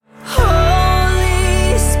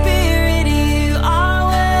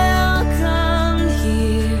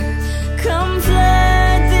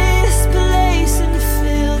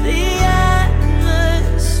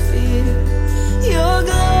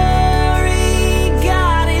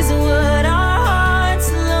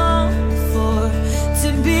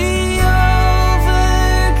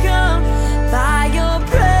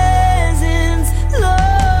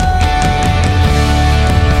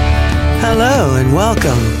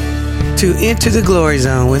to Into the Glory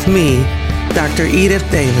Zone with me, Dr. Edith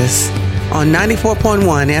Davis, on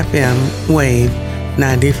 94.1 FM, Wave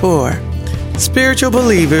 94. Spiritual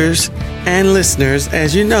believers and listeners,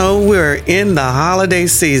 as you know, we're in the holiday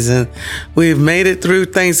season. We've made it through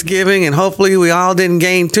Thanksgiving, and hopefully we all didn't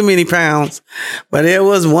gain too many pounds, but it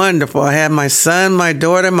was wonderful. I had my son, my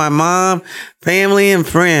daughter, my mom, family, and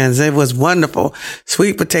friends. It was wonderful.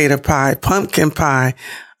 Sweet potato pie, pumpkin pie,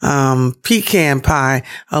 pecan pie,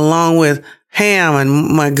 along with ham, and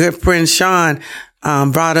my good friend Sean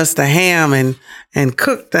brought us the ham and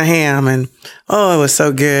cooked the ham, and oh, it was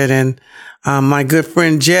so good. And my good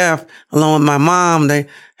friend Jeff, along with my mom, they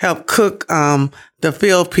helped cook the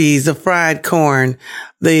field peas, the fried corn,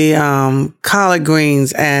 the collard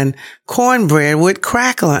greens, and cornbread with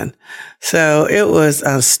crackling. So it was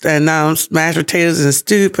and mashed potatoes and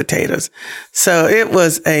stewed potatoes. So it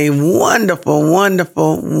was a wonderful,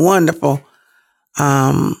 wonderful, wonderful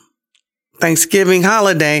Thanksgiving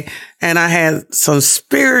holiday. And I had some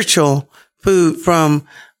spiritual food from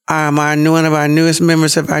one of our newest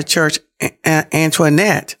members of our church,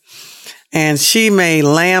 Antoinette, and she made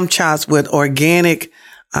lamb chops with organic,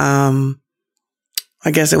 I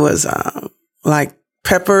guess it was, like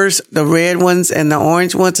peppers, the red ones and the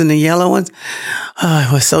orange ones and the yellow ones. Oh,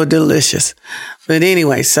 it was so delicious. But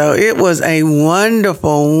anyway, so it was a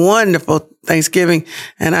wonderful, wonderful Thanksgiving,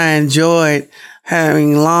 and I enjoyed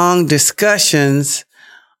having long discussions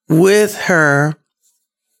with her,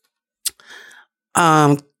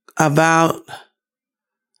 about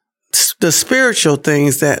the spiritual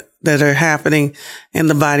things that are happening in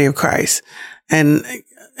the body of Christ. And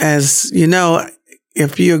as you know,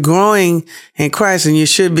 if you're growing in Christ, and you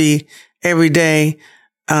should be every day,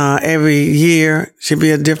 every year should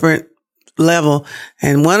be a different level.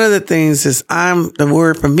 And one of the things is the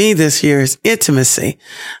word for me this year is intimacy.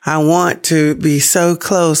 I want to be so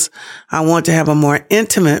close. I want to have a more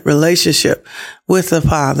intimate relationship with the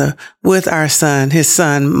Father, with our Son, His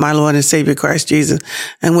Son, my Lord and Savior Christ Jesus,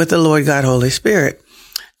 and with the Lord God, Holy Spirit.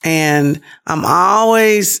 And I'm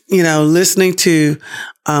always, listening to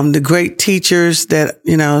the great teachers that,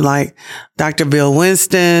 like Dr. Bill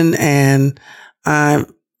Winston, and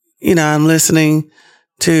I'm listening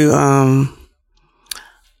to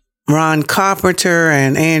Ron Carpenter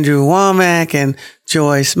and Andrew Womack and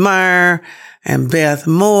Joyce Meyer and Beth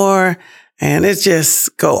Moore. And it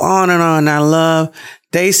just go on and on. I love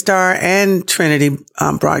Daystar and Trinity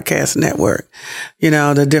Broadcast Network.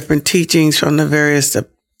 The different teachings from the various of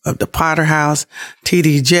the Potter House,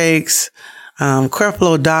 T.D. Jakes,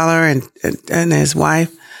 Creflo Dollar and his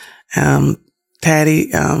wife,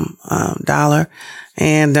 Patty Dollar.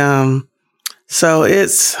 And so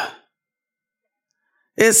it's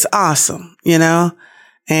awesome,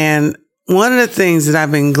 and one of the things that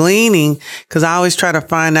I've been gleaning, because I always try to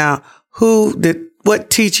find out what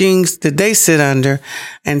teachings did they sit under,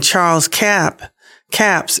 and Charles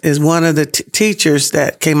Capps is one of the teachers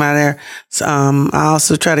that came out of there. So, I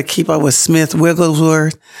also try to keep up with Smith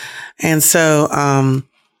Wigglesworth. And so,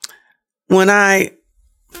 when I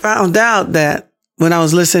found out that when I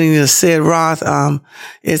was listening to Sid Roth,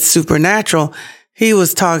 It's Supernatural, he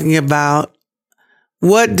was talking about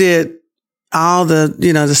what did all the,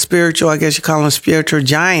 the spiritual, I guess you call them spiritual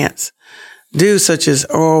giants, do, such as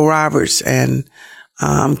Oral Roberts and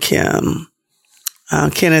Kenneth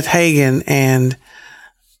Hagin and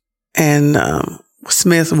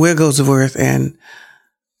Smith Wigglesworth and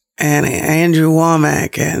Andrew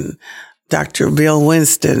Womack and Dr. Bill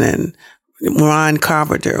Winston and Ron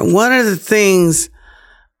Carpenter. One of the things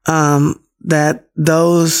that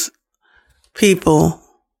those people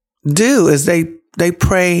do is they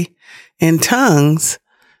pray in tongues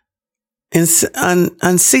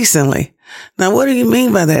unceasingly. Now, what do you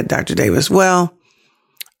mean by that, Dr. Davis? Well,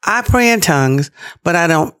 I pray in tongues, but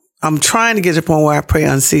I'm trying to get to the point where I pray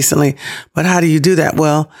unceasingly. But how do you do that?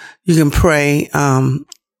 Well, you can pray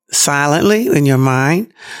silently in your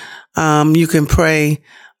mind. You can pray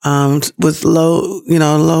with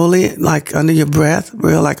lowly, like under your breath,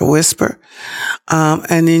 real like a whisper.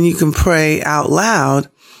 And then you can pray out loud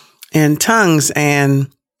in tongues. And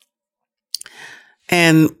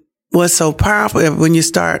what's so powerful, when you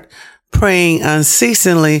start praying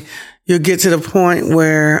unceasingly, you'll get to the point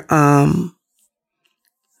where, when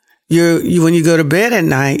you go to bed at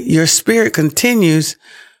night, your spirit continues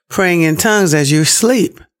praying in tongues as you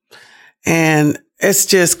sleep. And it's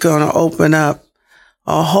just going to open up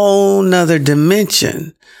a whole nother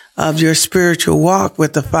dimension of your spiritual walk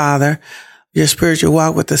with the Father, your spiritual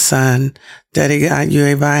walk with the Son, Daddy God,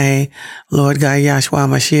 Yahweh, Lord God, Yahshua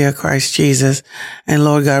Mashiach, Christ Jesus, and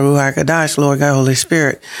Lord God, Ruach Hakadosh, Lord God, Holy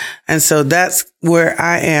Spirit. And so that's where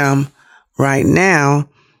I am right now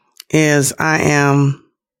is I am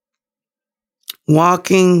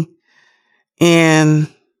walking in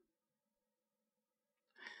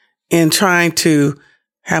trying to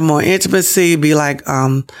have more intimacy, be like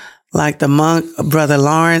the monk, Brother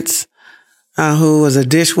Lawrence, who was a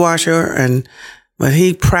dishwasher, but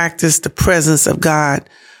he practiced the presence of God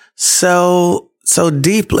so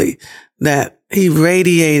deeply that he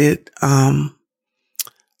radiated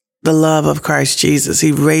the love of Christ Jesus.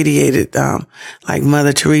 He radiated like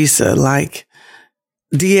Mother Teresa, like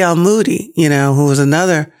D.L. Moody, who was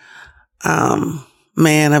another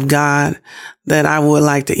man of God that I would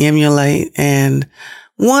like to emulate. And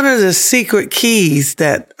one of the secret keys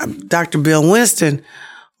that Dr. Bill Winston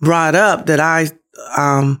brought up that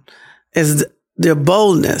is their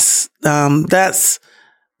boldness. That's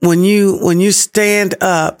when you stand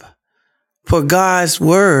up for God's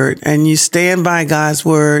word and you stand by God's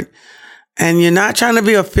word, and you're not trying to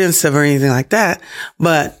be offensive or anything like that,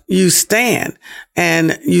 but you stand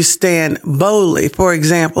boldly. For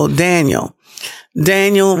example, Daniel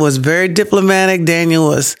was very diplomatic.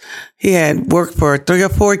 He had worked for 3 or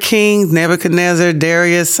 4 kings, Nebuchadnezzar,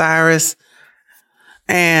 Darius, Cyrus,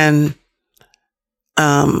 and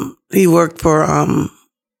he worked for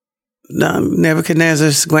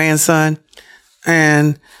Nebuchadnezzar's grandson.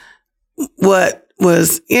 And what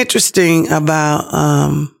was interesting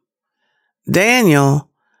about Daniel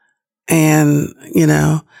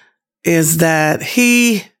is that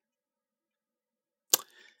he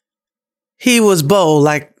was bold,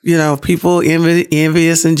 like, people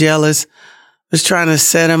envious and jealous was trying to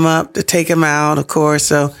set him up to take him out, of course.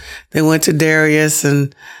 So they went to Darius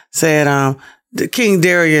and said, King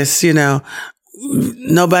Darius,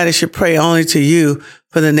 nobody should pray only to you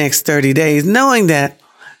for the next 30 days, knowing that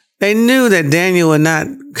they knew that Daniel would not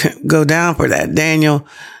go down for that. Daniel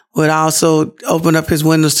would also open up his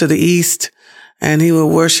windows to the east, and he would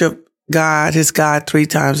worship his God 3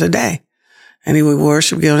 times a day. And he would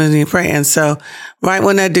worship God and pray. And so right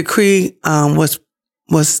when that decree was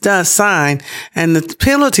signed, and the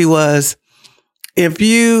penalty was, if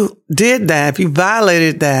you did that, if you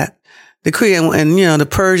violated that decree, and the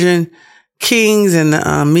Persian kings and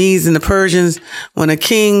the Medes and the Persians, when a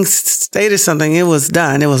king stated something, it was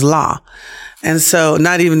done. It was law. And so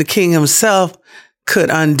not even the king himself could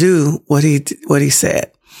undo what he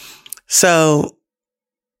said. So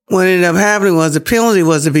what ended up happening was the penalty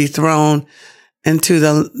was to be thrown into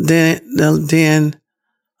the den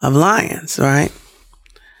of lions, right?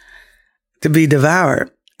 To be devoured.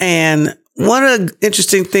 And one of the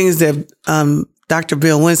interesting things that Pastor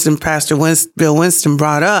Bill Winston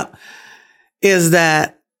brought up is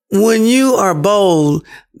that when you are bold,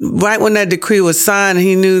 right when that decree was signed,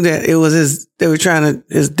 he knew that it was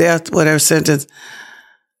his death, whatever sentence.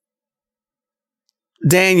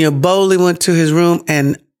 Daniel boldly went to his room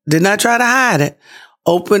and did not try to hide it,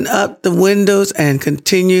 opened up the windows and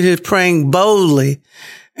continued his praying boldly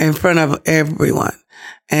in front of everyone.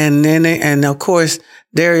 And of course,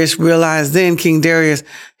 Darius realized then, King Darius,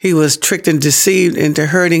 he was tricked and deceived into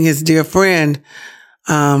hurting his dear friend,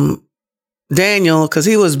 Daniel, because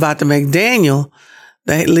he was about to make Daniel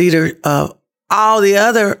the leader of all the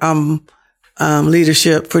other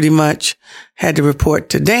leadership. Pretty much had to report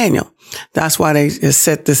to Daniel. That's why they just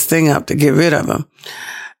set this thing up to get rid of him.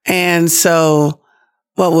 And so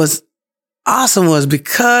what was awesome was,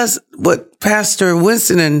 because what Pastor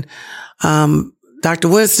Winston and Dr.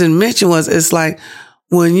 Winston mentioned was, it's like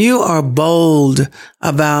when you are bold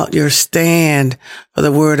about your stand for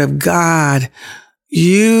the word of God,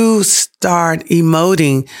 you start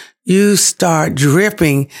emoting, you start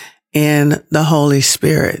dripping in the Holy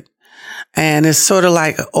Spirit. And it's sort of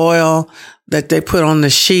like oil that they put on the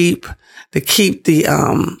sheep to keep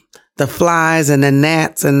the flies and the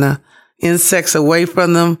gnats and the insects away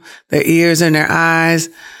from them, their ears and their eyes.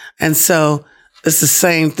 And so it's the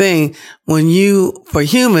same thing for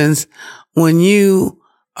humans, when you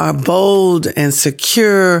are bold and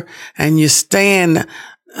secure and you stand,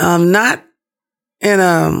 not in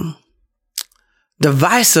a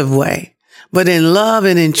divisive way, but in love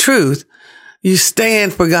and in truth, you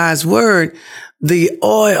stand for God's word. The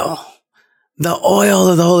oil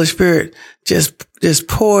of the Holy Spirit just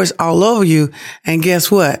pours all over you. And guess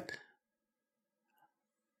what?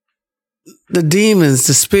 The demons,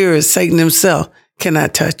 the spirits, Satan himself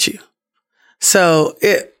cannot touch you. So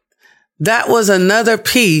that was another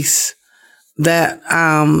piece that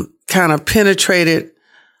kind of penetrated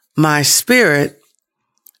my spirit.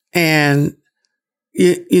 And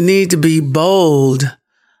you need to be bold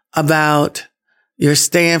about your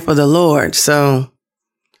stand for the Lord. So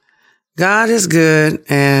God is good,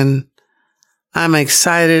 and I'm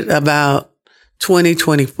excited about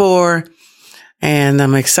 2024. And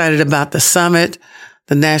I'm excited about the summit,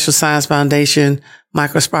 the National Science Foundation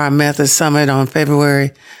Microspire Method Summit on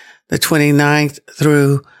February the 29th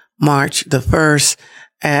through March the 1st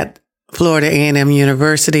at Florida A&M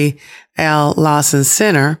University, Al Lawson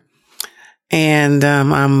Center. And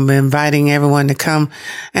I'm inviting everyone to come.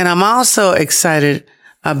 And I'm also excited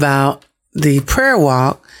about the prayer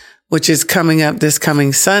walk, which is coming up this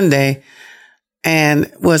coming Sunday.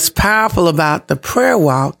 And what's powerful about the prayer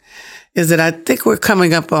walk is that I think we're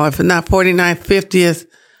coming up on, if not 49th,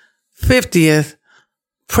 50th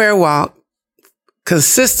prayer walk.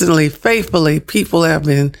 Consistently, faithfully, people have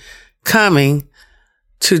been coming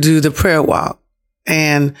to do the prayer walk.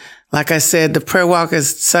 And like I said, the prayer walk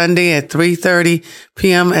is Sunday at 3:30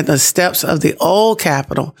 p.m. at the steps of the old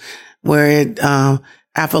Capitol, where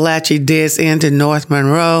Appalachia deads into North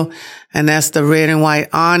Monroe. And that's the red and white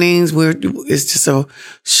awnings. It's just a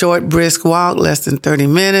short, brisk walk, less than 30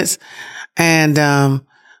 minutes. And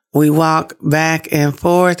we walk back and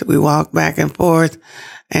forth.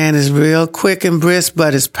 And it's real quick and brisk,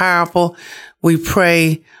 but it's powerful. We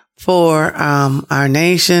pray for our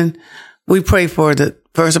nation. We pray for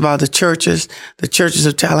first of all, the churches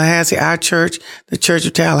of Tallahassee, our church, the Church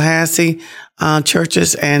of Tallahassee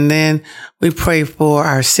churches, and then we pray for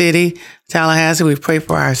our city, Tallahassee. We pray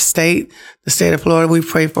for our state, the state of Florida. We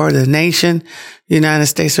pray for the nation, United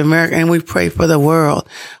States of America, and we pray for the world.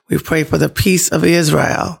 We pray for the peace of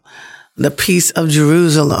Israel, the peace of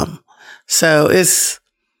Jerusalem. So it's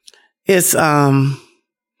a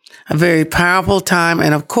very powerful time.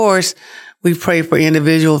 And of course, we pray for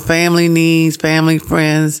individual family needs, family,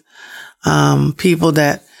 friends, people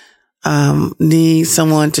that need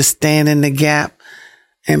someone to stand in the gap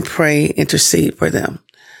and pray, intercede for them.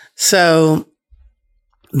 So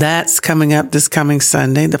that's coming up this coming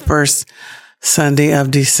Sunday, the first Sunday of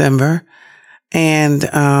December. And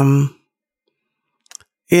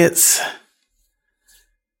it's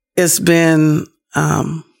been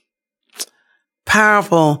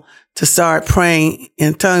powerful to start praying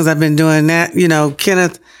in tongues. I've been doing that.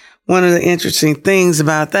 Kenneth, one of the interesting things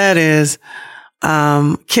about that is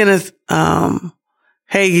Kenneth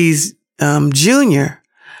Hagee Jr.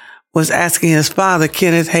 was asking his father,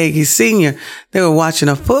 Kenneth Hagee Sr., they were watching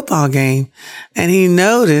a football game, and he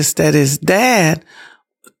noticed that his dad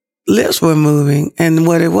lips were moving. And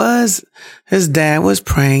what it was, his dad was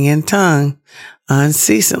praying in tongue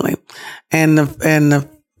unceasingly. And the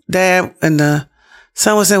dad and the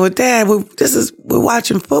son was saying, well, Dad, we're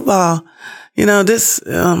watching football. This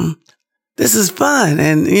is fun.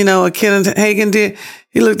 And, what Kenneth Hagin did,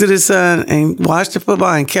 he looked at his son and watched the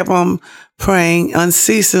football and kept on praying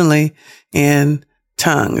unceasingly in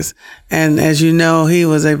tongues. And as you know, he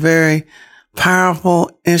was a very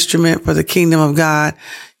powerful instrument for the kingdom of God.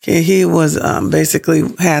 He was basically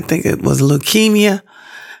had, I think it was leukemia,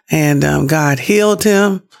 and God healed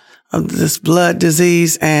him of this blood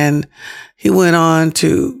disease, and he went on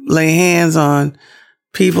to lay hands on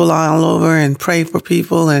people all over and pray for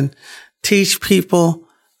people and teach people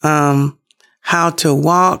how to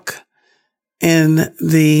walk in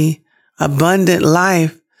the abundant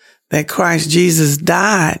life that Christ Jesus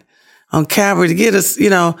died on Calvary to get us.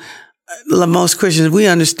 Most Christians, we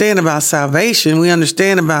understand about salvation. We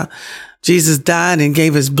understand about Jesus died and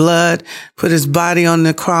gave his blood, put his body on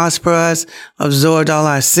the cross for us, absorbed all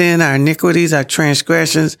our sin, our iniquities, our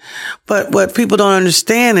transgressions. But what people don't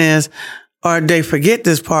understand is, or they forget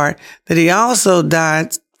this part, that he also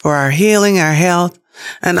died for our healing, our health,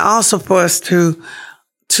 and also for us to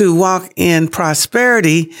walk in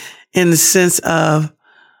prosperity in the sense of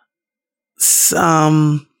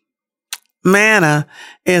manna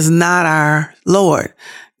is not our Lord.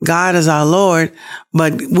 God is our Lord,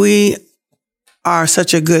 but we are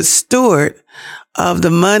such a good steward of the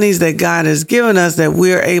monies that God has given us that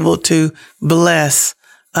we're able to bless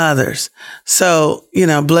others. So,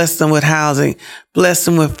 bless them with housing, bless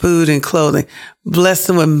them with food and clothing, bless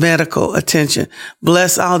them with medical attention,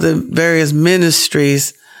 bless all the various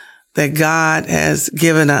ministries that God has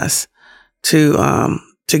given us to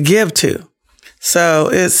give to. So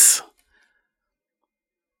it's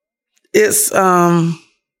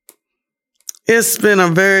been a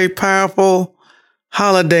very powerful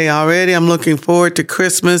holiday already. I'm looking forward to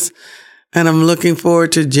Christmas, and I'm looking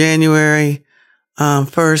forward to January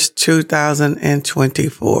 1st,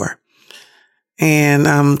 2024. And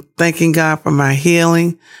I'm thanking God for my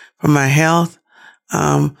healing, for my health,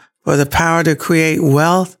 for the power to create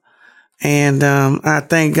wealth. And I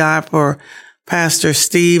thank God for Pastor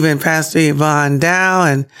Steve and Pastor Yvonne Dow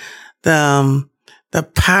and the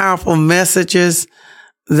powerful messages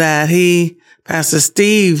that Pastor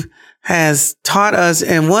Steve has taught us.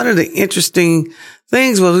 And one of the interesting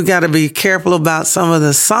things was we got to be careful about some of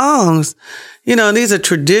the songs. You know, these are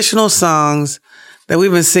traditional songs that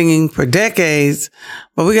we've been singing for decades,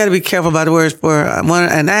 but we got to be careful about the words for one.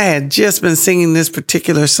 And I had just been singing this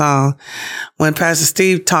particular song when Pastor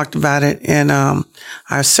Steve talked about it in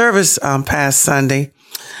our service past Sunday.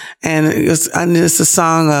 And it's a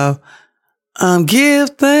song of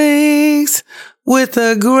give thanks with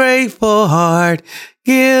a grateful heart.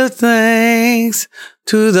 Give thanks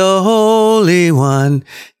to the Holy One.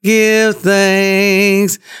 Give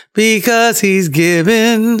thanks because he's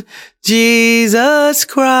given Jesus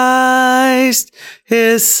Christ,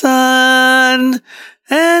 his son.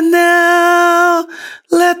 And now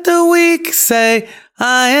let the weak say,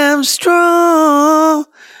 I am strong.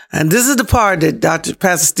 And this is the part that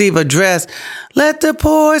Pastor Steve addressed. Let the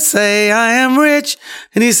poor say, I am rich.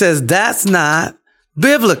 And he says, that's not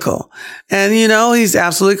biblical. And you know, he's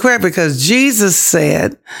absolutely correct, because Jesus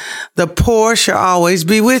said, the poor shall always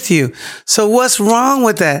be with you. So what's wrong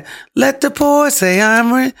with that? Let the poor say,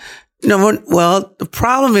 I'm rich. No, well, the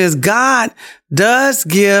problem is God does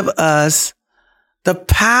give us the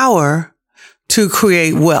power to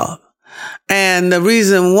create wealth. And the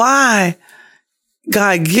reason why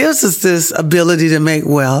God gives us this ability to make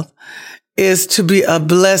wealth is to be a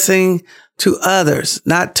blessing to others,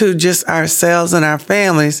 not to just ourselves and our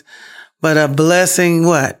families, but a blessing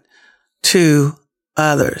what? To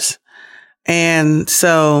others. And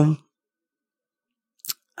so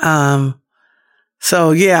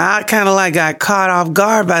yeah, I kind of like got caught off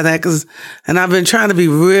guard by that, and I've been trying to be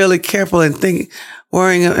really careful and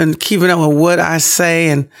worrying and keeping up with what I say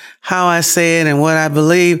and how I say it and what I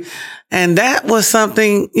believe. And that was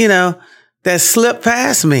something, you know, that slipped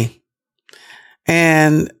past me.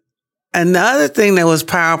 And another thing that was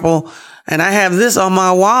powerful, and I have this on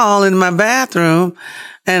my wall in my bathroom,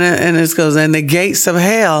 and it goes, and the gates of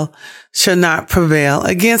hell shall not prevail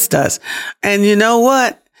against us. And you know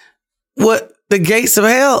what? What the gates of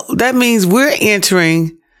hell, that means we're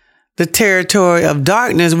entering the territory of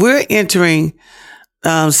darkness. We're entering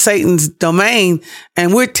Satan's domain,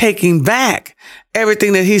 and we're taking back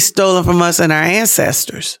everything that he's stolen from us and our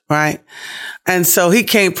ancestors, right? And so he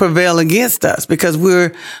can't prevail against us, because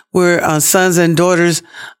we're sons and daughters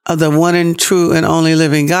of the one and true and only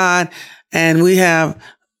living God. And we have,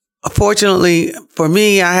 fortunately for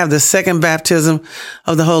me, I have the second baptism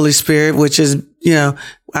of the Holy Spirit, which is, you know,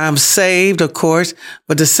 I'm saved, of course,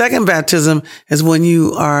 but the second baptism is when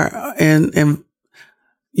you are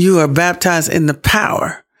you are baptized in the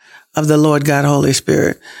power of the Lord God, Holy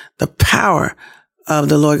Spirit, the power of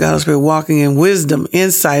the Lord God, Holy Spirit, walking in wisdom,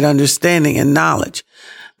 insight, understanding, and knowledge,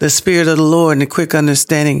 the Spirit of the Lord, and the quick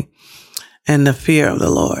understanding and the fear of the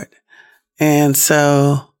Lord. And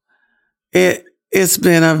so it's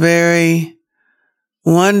been a very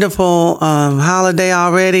wonderful holiday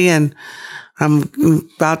already, and I'm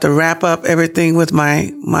about to wrap up everything with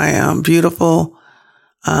my beautiful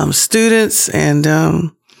students, and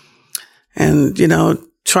you know,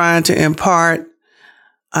 trying to impart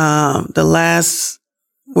the last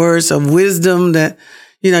words of wisdom that,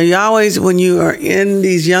 you know, you always, when you are in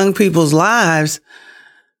these young people's lives,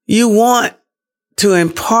 you want to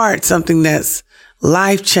impart something that's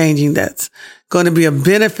life-changing, that's going to be a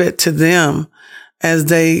benefit to them as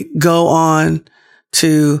they go on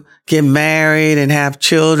to get married and have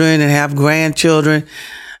children and have grandchildren.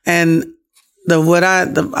 And what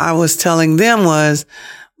I was telling them was,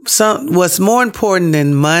 what's more important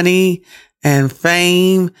than money and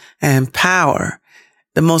fame and power,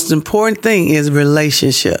 the most important thing is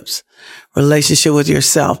relationships. Relationship with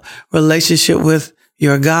yourself, relationship with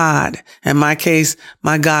your God. In my case,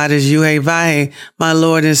 my God is Yahweh, my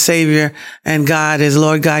Lord and Savior, and God is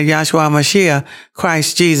Lord God, Yahshua Mashiach,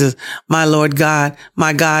 Christ Jesus. My Lord God,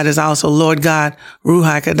 my God is also Lord God,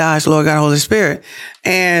 Ruach Kadash, Lord God, Holy Spirit.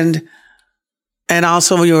 And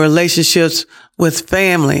also your relationships with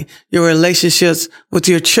family, your relationships with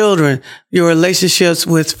your children, your relationships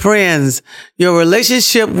with friends, your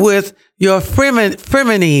relationship with your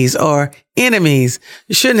frenemies or enemies.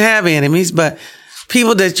 You shouldn't have enemies, but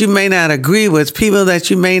people that you may not agree with, people that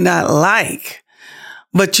you may not like,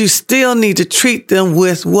 but you still need to treat them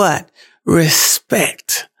with what?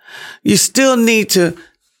 Respect. You still need to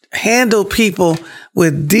handle people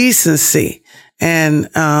with decency and,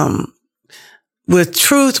 with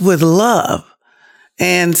truth, with love.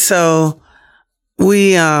 And so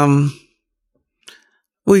we talked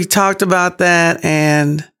about that,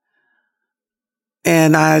 and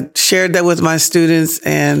I shared that with my students.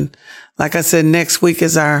 And like I said, next week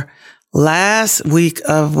is our last week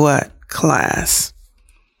of what? Class.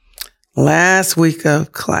 last week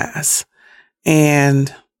of class.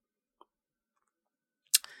 And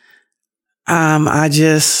I've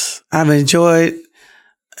enjoyed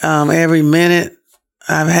every minute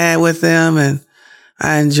I've had with them, and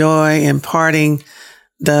I enjoy imparting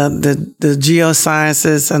the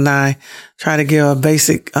geosciences, and I try to give a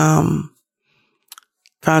basic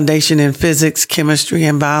foundation in physics, chemistry,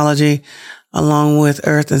 and biology, along with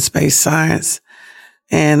earth and space science.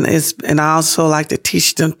 And I also like to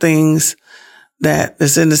teach them things that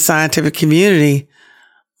is in the scientific community,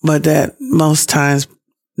 but that most times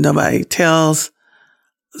nobody tells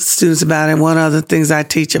students about it. One of the things I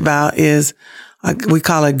teach about is, we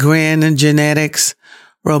call it GRIN, and genetics,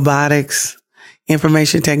 robotics,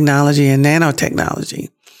 information technology, and nanotechnology.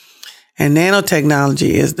 And nanotechnology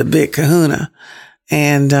is the big kahuna.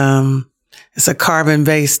 And it's a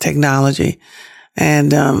carbon-based technology.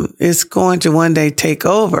 And it's going to one day take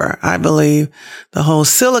over, I believe, the whole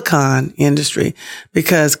silicon industry,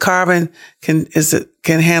 because carbon can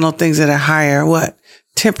handle things at a higher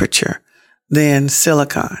temperature than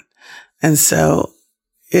silicon. And so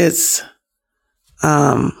it's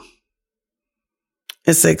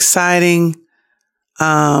exciting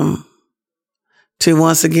to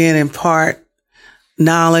once again impart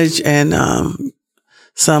knowledge and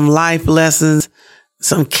some life lessons,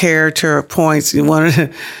 some character points.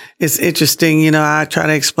 It's interesting, I try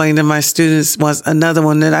to explain to my students. Another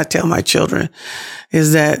one that I tell my children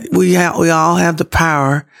is that we all have the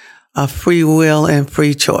power of free will and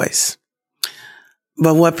free choice.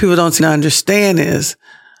 But what people don't seem to understand is,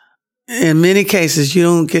 in many cases, you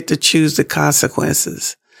don't get to choose the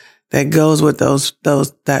consequences that goes with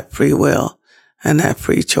that free will and that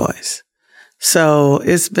free choice. So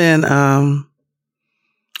it's been a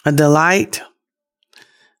delight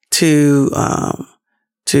to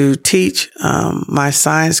teach my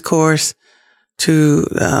science course to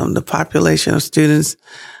the population of students.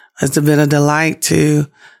 It's been a delight to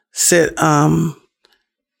sit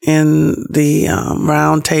in the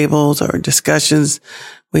round tables or discussions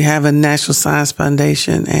we have in National Science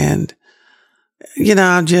Foundation, and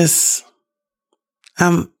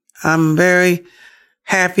I'm very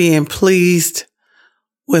happy and pleased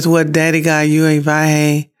with what Daddy God Yue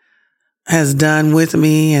Waihe has done with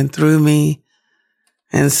me and through me.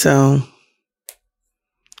 And so,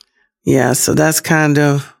 so that's kind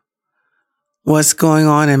of what's going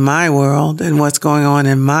on in my world, and what's going on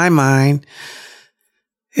in my mind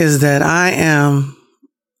is that I am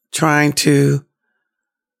trying to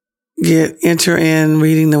enter in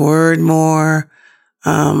reading the word more,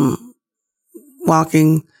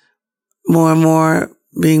 walking more and more,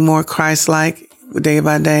 being more Christ-like day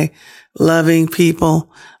by day, loving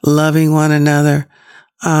people, loving one another,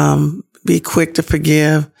 be quick to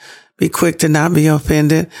forgive, be quick to not be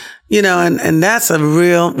offended, and that's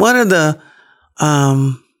one of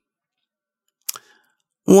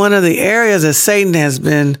the areas that Satan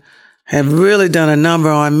have really done a number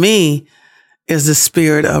on me is the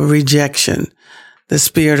spirit of rejection,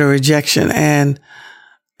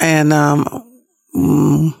 And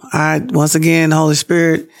once again, Holy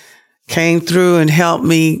Spirit came through and helped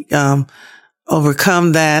me,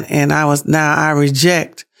 overcome that. And I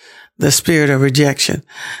reject the spirit of rejection.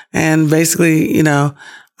 And basically,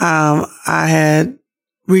 I had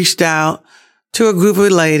reached out to a group of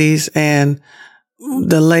ladies, and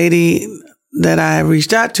the lady that I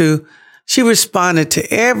reached out to, she responded to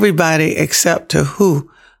everybody except to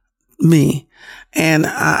me. And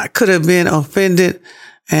I could have been offended,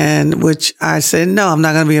 and which I said, no, I'm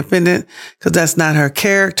not going to be offended, because that's not her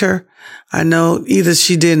character. I know either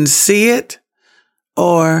she didn't see it,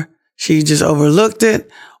 or she just overlooked it,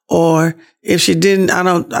 or if she didn't, I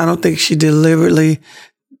don't think she deliberately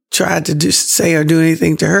tried to say or do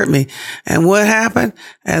anything to hurt me. And what happened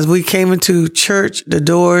as we came into church, the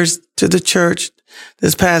doors to the church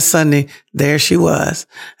this past Sunday, there she was.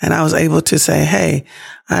 And I was able to say, hey,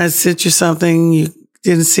 I sent you something. You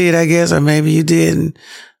didn't see it, I guess, or maybe you did, and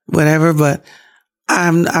whatever, but I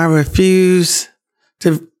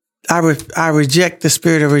reject the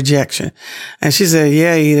spirit of rejection. And she said,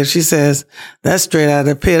 yeah, Edith. She says, that's straight out of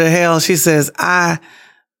the pit of hell. She says, I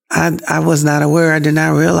was not aware. I did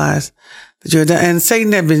not realize that you're done. And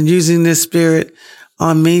Satan had been using this spirit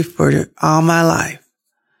on me for all my life.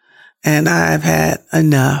 And I've had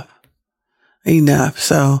enough.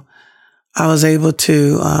 So I was able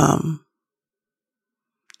to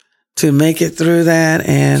make it through that.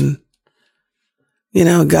 And,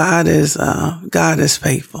 God is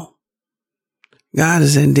faithful. God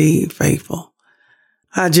is indeed faithful.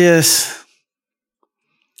 I just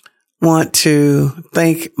want to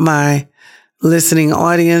thank my listening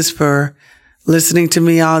audience for listening to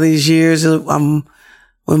me all these years. We're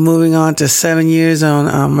moving on to 7 years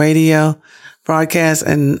on radio broadcast,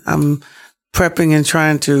 and I'm prepping and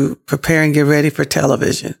trying to prepare and get ready for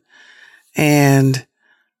television. And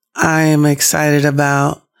I am excited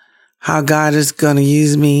about how God is going to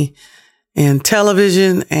use me in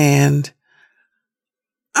television, and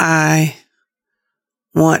I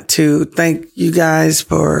want to thank you guys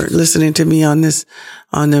for listening to me on the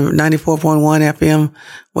 94.1 FM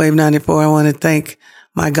Wave 94. I want to thank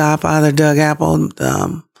my godfather, Doug Apple,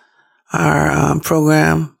 our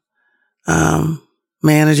program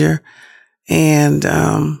manager. And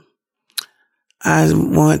I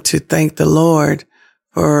want to thank the Lord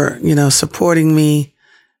for, supporting me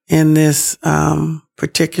in this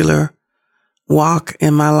particular walk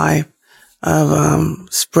in my life of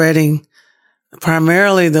spreading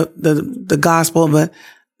primarily the gospel, but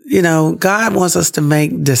God wants us to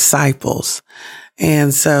make disciples.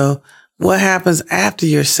 And so what happens after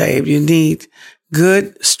you're saved? You need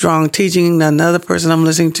good, strong teaching. Another person I'm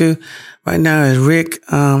listening to right now is Rick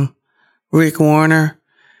Warner.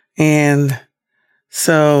 And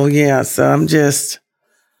so I'm just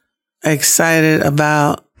excited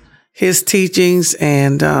about his teachings,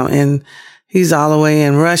 and he's all the way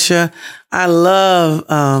in Russia. I love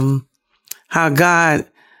how God,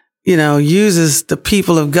 uses the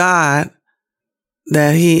people of God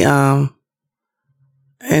that he,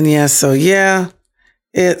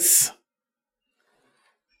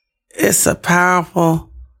 it's a powerful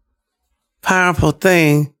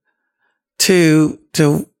thing to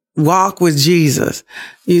walk with Jesus.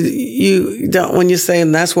 You don't, when you say,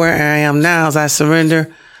 that's where I am now, as I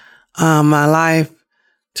surrender my life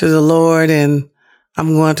to the Lord, and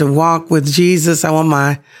I'm going to walk with Jesus. I want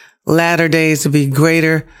my latter days to be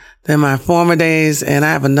greater than my former days. And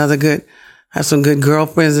I have some good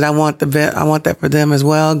girlfriends that I want that for them as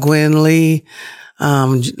well. Gwen Lee,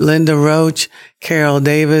 Linda Roach, Carol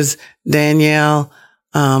Davis, Danielle,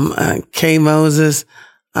 Kay Moses,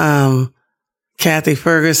 Kathy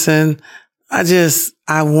Ferguson.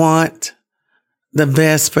 I want the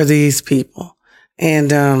best for these people.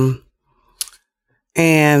 And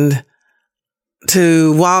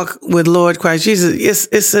to walk with Lord Christ Jesus,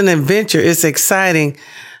 it's an adventure. It's exciting.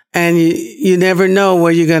 And you never know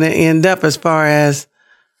where you're going to end up as far as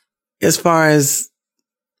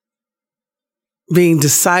being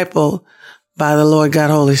discipled by the Lord God,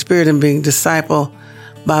 Holy Spirit, and being discipled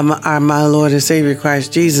by my Lord and Savior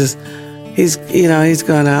Christ Jesus. He's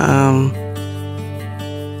going to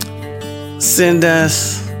send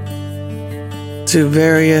us to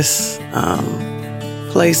various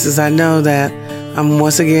places. I know that I'm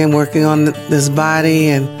once again working on this body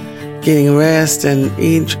and getting rest and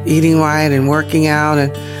eating right and working out.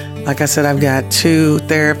 And like I said, I've got 2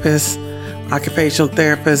 therapists, occupational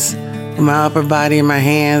therapists for my upper body and my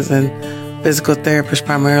hands, and physical therapists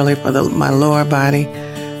primarily for my lower body.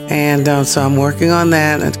 And so I'm working on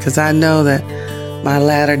that because I know that my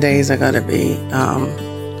latter days are going to be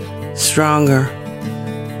stronger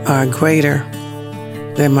or greater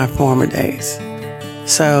than my former days.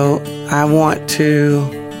 So I want to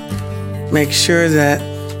make sure that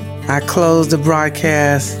I close the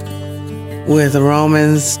broadcast with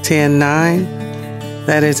Romans 10:9.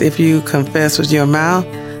 That is, if you confess with your mouth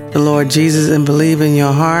the Lord Jesus and believe in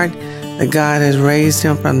your heart that God has raised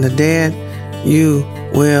him from the dead, you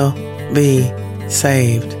will be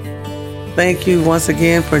saved. Thank you once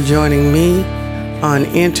again for joining me on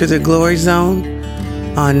Enter the Glory Zone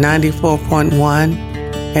on 94.1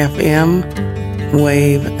 FM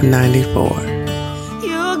Wave 94.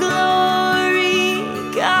 Your glory,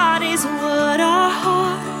 God, is what our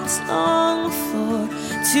hearts long for,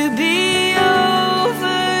 to be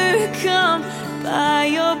overcome by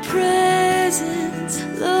your presence.